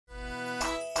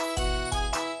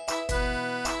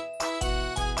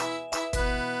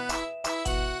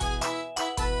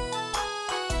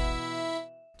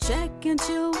Jack and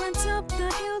Jill went up the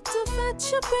hill to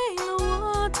fetch a pail of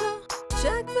water.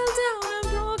 Jack fell down and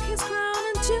broke his crown,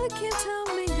 and Jill came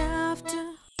tumbling after.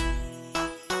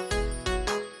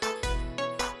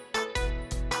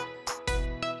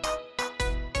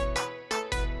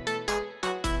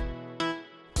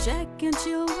 Jack and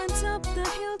Jill went up the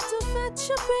hill to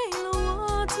fetch a pail of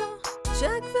water.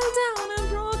 Jack fell down and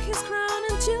broke his crown,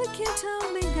 and Jill came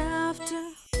tumbling after.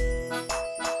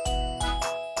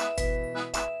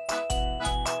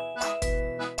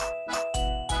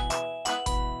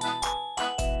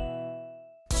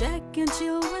 Jack and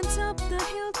Jill went up the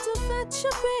hill to fetch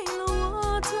a pail of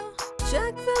water.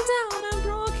 Jack fell down and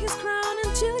broke his crown,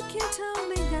 and Jill came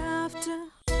tumbling after.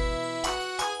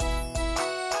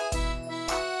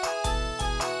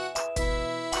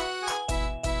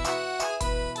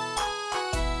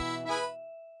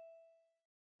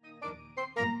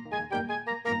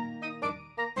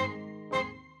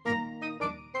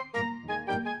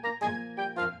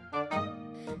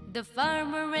 The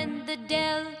farmer in the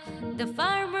dell, the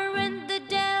farmer in the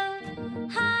dell.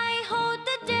 Hi-ho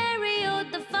the dairy-o,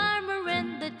 the farmer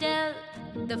in the dell.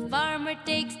 The farmer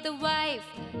takes the wife,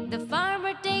 the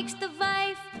farmer takes the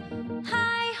wife.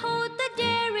 Hi-ho the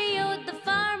dairy-o, the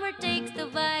farmer takes the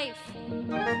wife.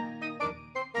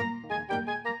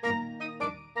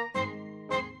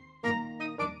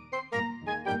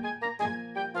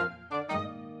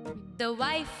 The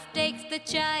wife takes the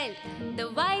child,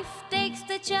 the wife takes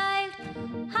the child.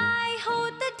 Hi-ho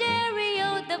the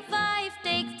dairy-o, the wife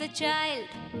takes the child.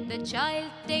 The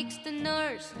child takes the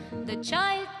nurse, the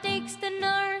child takes the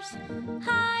nurse.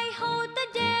 Hi-ho the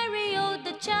dairy-o,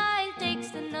 the child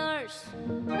takes the nurse.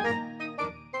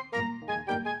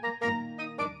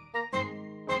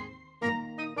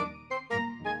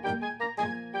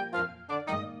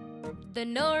 The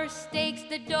nurse takes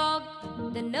the dog,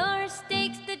 the nurse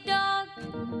takes the dog.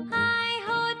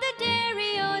 Hi-ho the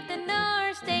dairy-o, the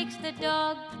nurse takes the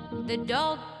dog. The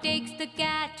dog takes the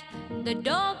cat, the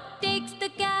dog takes the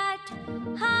cat.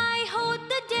 Hi-ho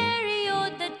the dairy-o,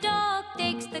 the dog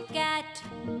takes the cat.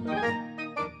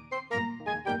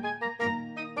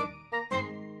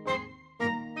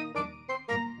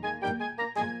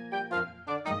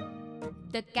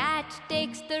 The cat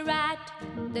takes the rat,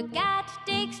 the cat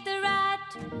takes the rat.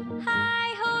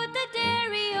 Hi-ho the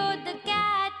dairy-o, the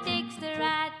cat takes the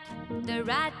rat. The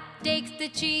rat takes the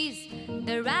cheese,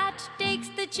 the rat takes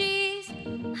the cheese.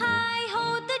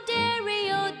 Hi-ho the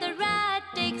dairy-o, the rat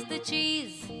takes the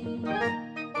cheese.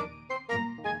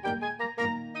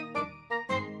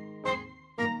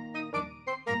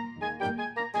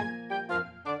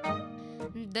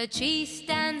 The cheese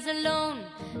stands alone,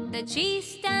 the cheese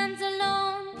stands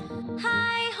alone.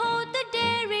 Hi-ho the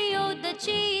dairy-o, the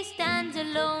cheese stands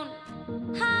alone.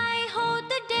 Hi-ho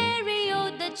the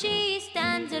dairy-o, the cheese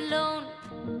stands alone.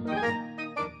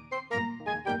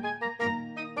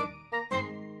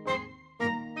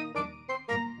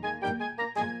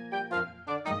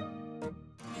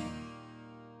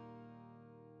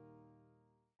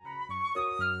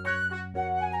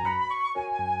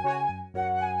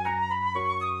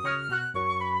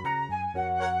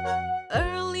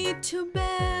 Early to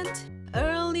bed,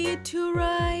 early to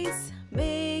rise,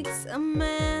 makes a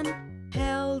man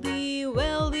healthy,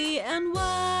 wealthy, and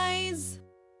wise.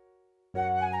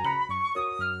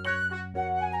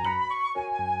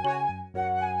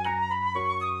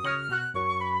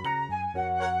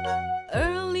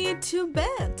 Early to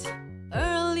bed,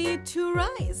 early to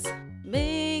rise,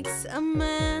 makes a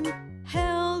man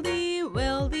healthy,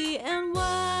 wealthy, and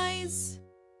wise.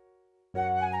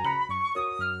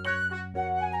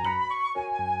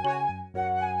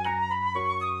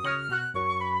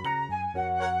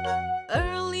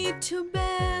 Early to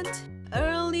bed,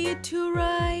 early to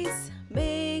rise,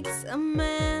 makes a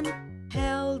man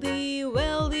healthy,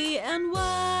 wealthy, and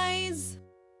wise.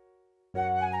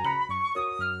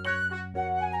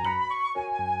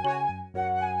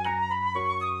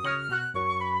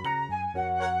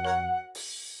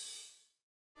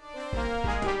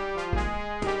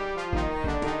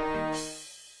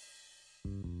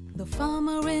 The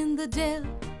farmer in the dell,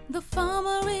 the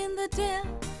farmer in the dell.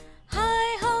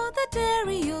 Hi-ho the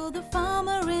dairy-o, the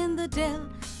farmer in the dell.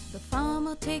 The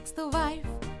farmer takes the wife,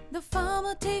 the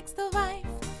farmer takes the wife.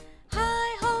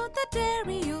 Hi-ho the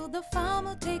dairy-o, the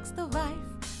farmer takes the wife.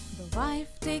 The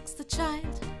wife takes the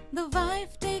child, the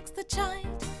wife takes the child.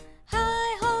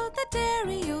 Hi-ho the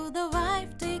dairy-o, the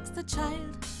wife takes the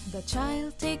child. The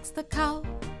child takes the cow,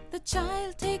 the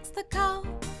child takes the cow.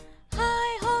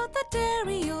 Hi-ho the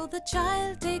dairy-o, the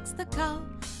child takes the cow.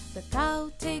 The cow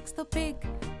takes the pig,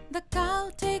 the cow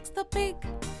takes the pig.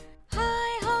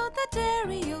 Hi-ho the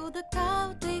dairy-o, the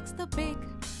cow takes the pig.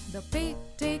 The pig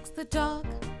takes the dog,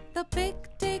 the pig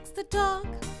takes the dog.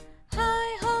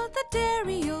 Hi-ho the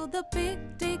dairy-o, the pig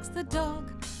takes the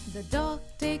dog. The dog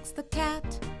takes the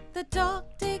cat, the dog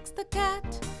takes the cat.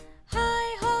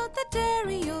 Hi-ho the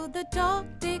dairy-o, the dog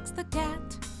takes the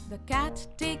cat. The cat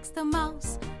takes the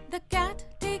mouse, the cat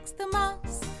takes the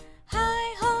mouse.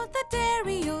 Hi-ho the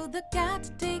dairy-o, the cat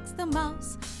takes the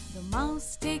mouse. The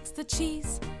mouse takes the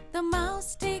cheese, the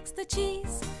mouse takes the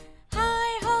cheese.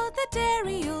 Hi-ho the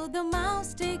dairy-o, the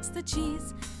mouse takes the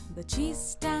cheese. The cheese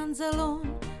stands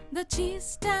alone, the cheese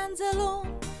stands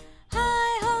alone.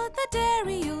 Hi-ho the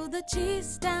dairy-o, the cheese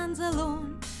stands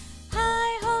alone.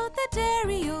 Hi-ho the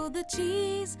dairy-o, the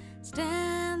cheese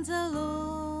stands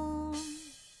alone.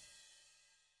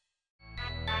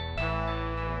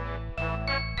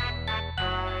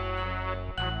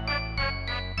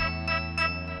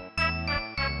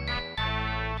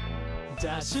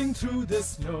 Dashing through the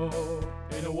snow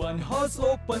in a one-horse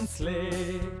open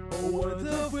sleigh, over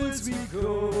the fields we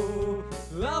go,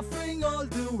 laughing all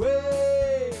the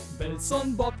way. Bells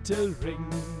on bobtail ring,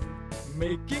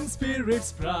 making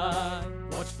spirits bright.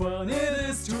 What fun it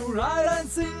is to ride and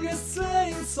sing a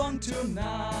sleighing song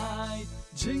tonight.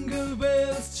 Jingle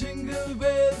bells,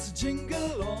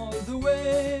 jingle all the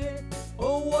way.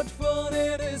 Oh, what fun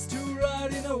it is to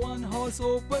ride in a one-horse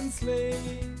open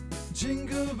sleigh.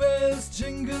 Jingle bells,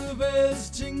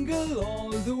 jingle all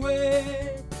the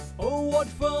way. Oh, what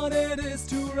fun it is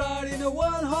to ride in a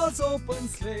one-horse open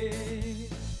sleigh.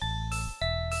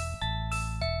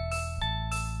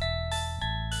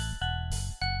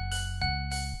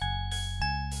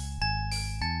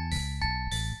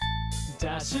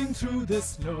 Dashing through the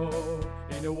snow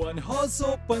in a one-horse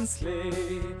open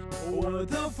sleigh, over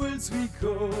the fields we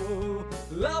go,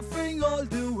 laughing all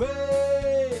the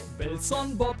way. Bells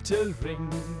on bobtail ring,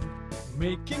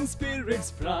 making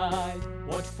spirits bright.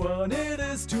 What fun it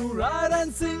is to ride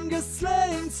and sing a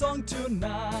sleighing song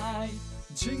tonight.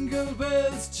 Jingle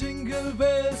bells,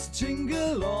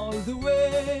 jingle all the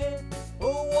way.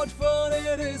 Oh, what fun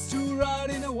it is to ride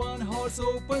in a one-horse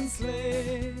open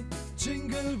sleigh.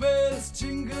 Jingle bells,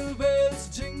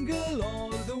 jingle all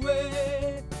the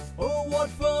way. Oh, what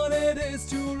fun it is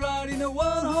to ride in a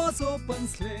one-horse open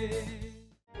sleigh.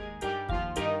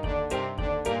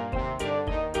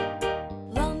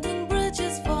 London Bridge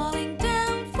is falling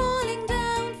down, falling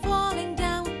down, falling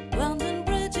down. London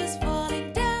Bridge is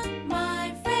falling down,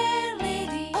 my fair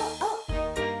lady.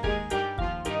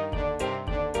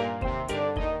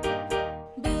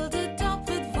 Build a top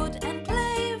with wood and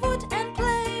clay, wood and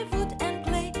clay, wood and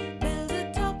clay. Build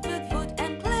a top with wood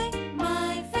and clay,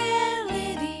 my fair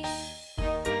lady.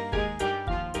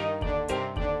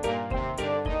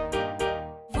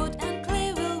 Wood and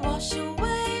clay will wash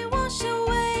away, wash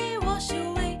away, wash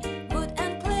away. Wood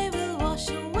and clay will wash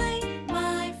away,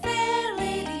 my fair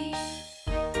lady.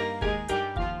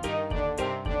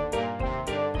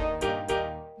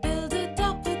 Build a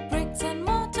top with bricks and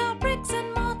mortar, bricks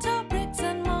and mortar, bricks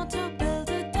and mortar. Build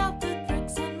a top with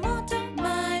bricks and mortar,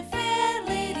 my fair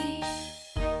lady.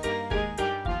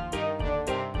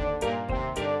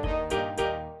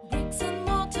 Bricks and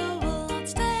mortar will not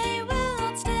stay, will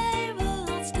not stay, will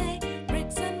not stay.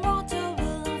 Bricks and mortar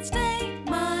will not stay,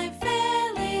 my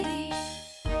fair lady.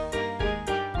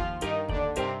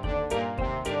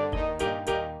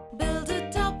 Build a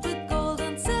top with gold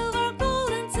and silver,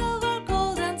 gold and silver,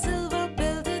 gold and silver.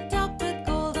 Build a top with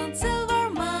gold and silver,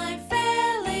 my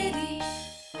fair lady.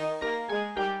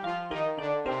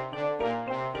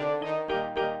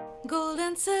 Gold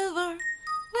and silver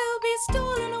will be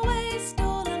stolen away,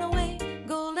 stolen away.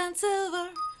 Gold and silver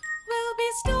will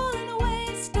be stolen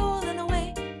away, stolen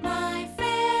away, my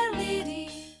fair lady.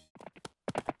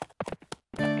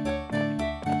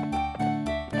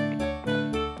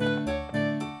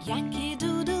 Yankee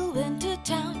Doodle went to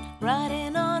town,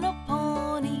 riding on a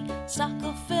pony. Stuck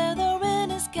a feather in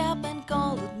his cap and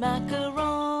called it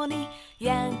macaroni.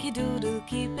 Yankee Doodle,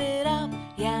 keep it up,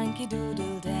 Yankee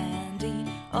Doodle dandy.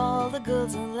 All the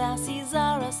girls and lassies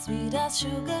are as sweet as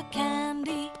sugar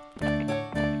candy.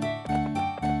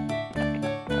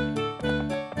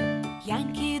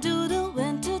 Yankee Doodle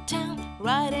went to town,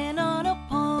 riding on a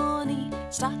pony.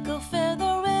 Stuck a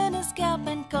feather in his cap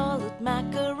and called it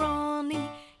macaroni.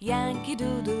 Yankee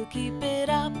Doodle, keep it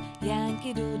up,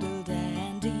 Yankee Doodle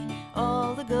dandy.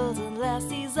 All the girls and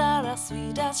lassies are as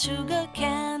sweet as sugar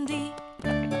candy.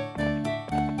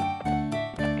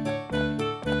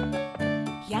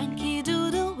 Yankee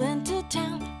Doodle went to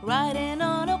town, riding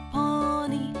on a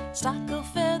pony. Stuck a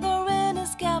feather in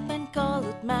his cap and called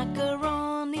it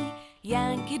macaroni.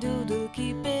 Yankee Doodle,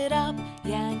 keep it up,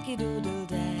 Yankee Doodle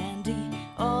dandy.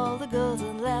 All the girls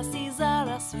and lassies are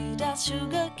as sweet as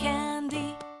sugar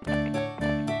candy.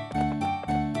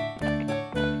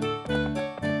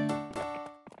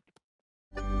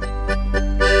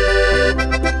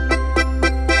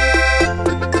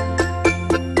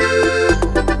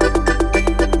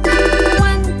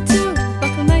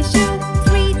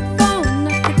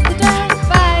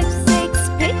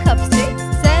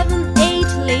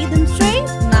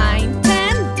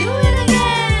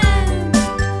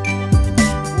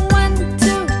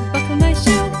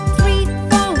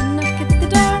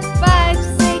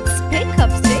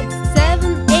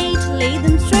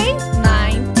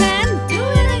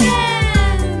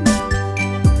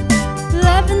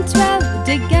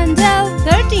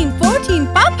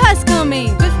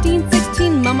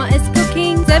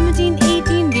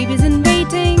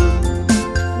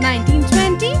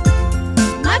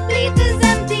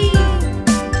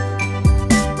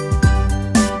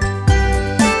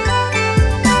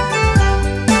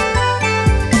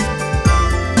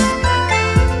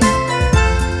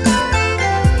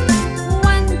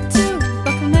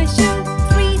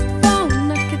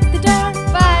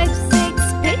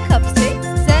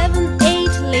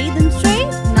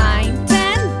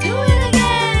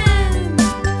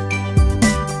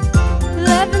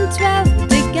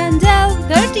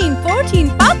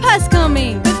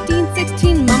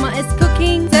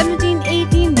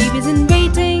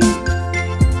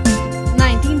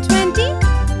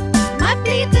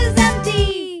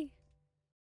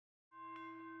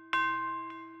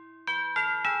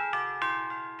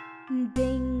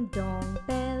 Ding dong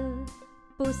bell,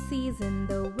 pussy's in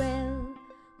the well.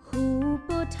 Who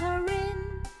put her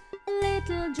in?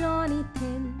 Little Johnny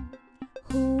Thin.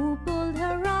 Who pulled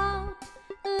her out?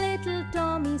 Little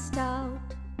Tommy Stout.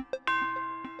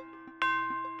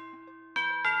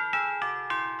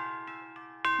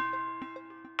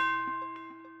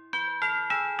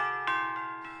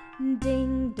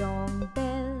 Ding dong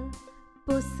bell,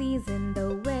 pussy's in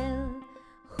the well.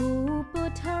 Who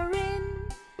put her in?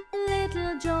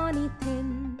 Little Johnny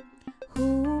Thin.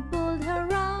 Who pulled her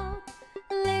out?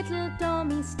 Little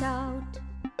Tommy Stout.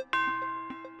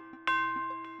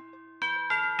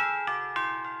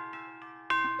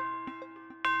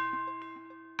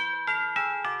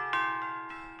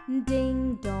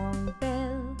 Ding dong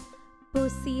bell,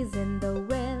 pussy's in the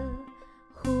well.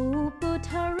 Who put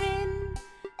her in?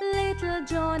 Little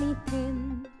Johnny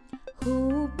Thin.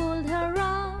 Who pulled her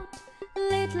out?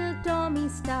 Little Tommy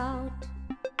Stout.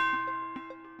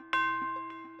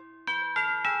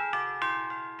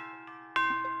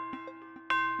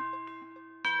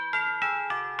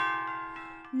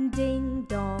 Ding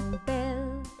dong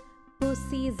bell,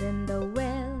 pussy's in the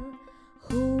well.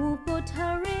 Who put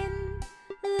her in?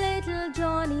 Little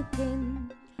Johnny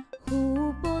Thin.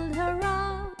 Who pulled her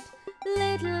out?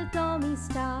 Little Tommy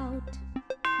Stout.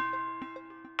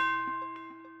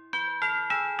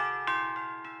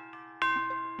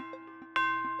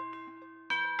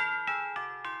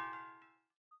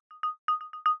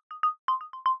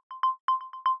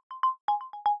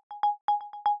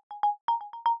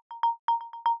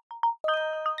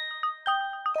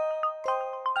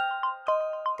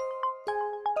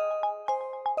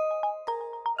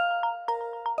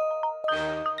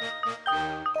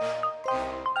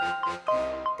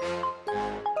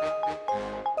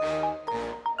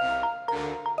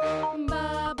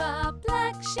 Baba,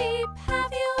 black sheep,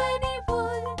 have you any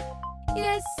wool?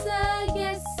 Yes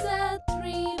sir,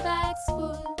 3 bags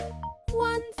full.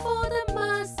 1 for the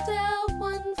master,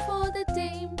 1 for the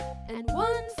dame, and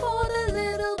 1 for the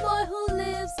little boy who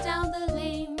lives down the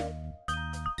lane.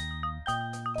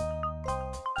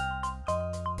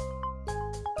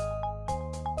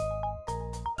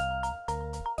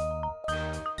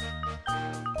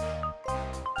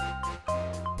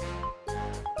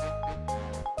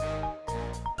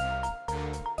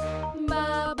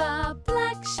 Baba,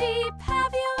 black sheep,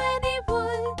 have you any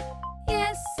wool?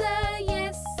 Yes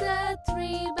sir,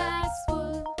 3 bags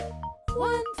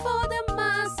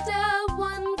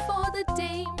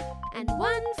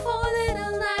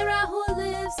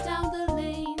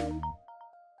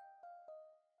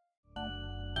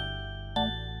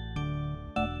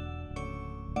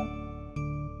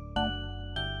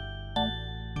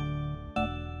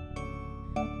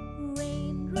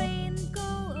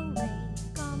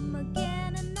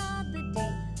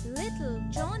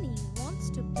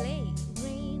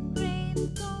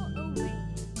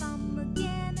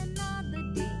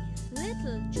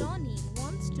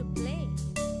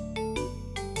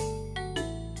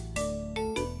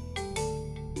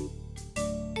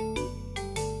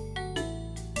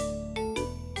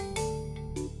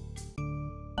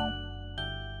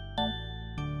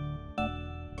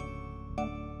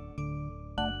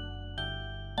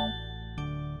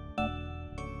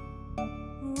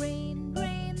Rain,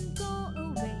 rain, go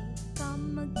away,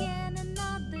 come again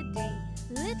another day.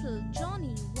 Little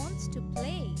Johnny wants to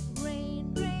play.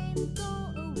 Rain, rain,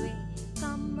 go away,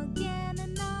 come again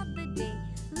another day.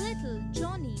 Little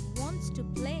Johnny wants to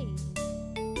play.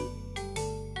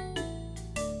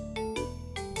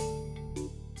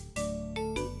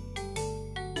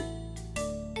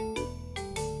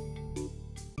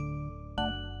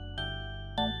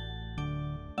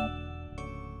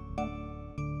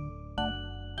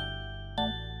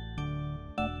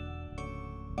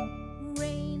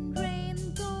 Rain,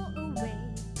 rain, go away,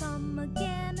 come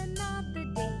again another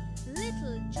day.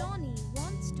 Little Johnny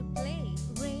wants to play.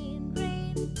 Rain,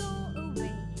 rain, go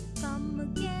away, come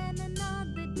again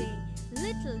another day.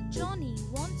 Little Johnny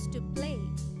wants to play.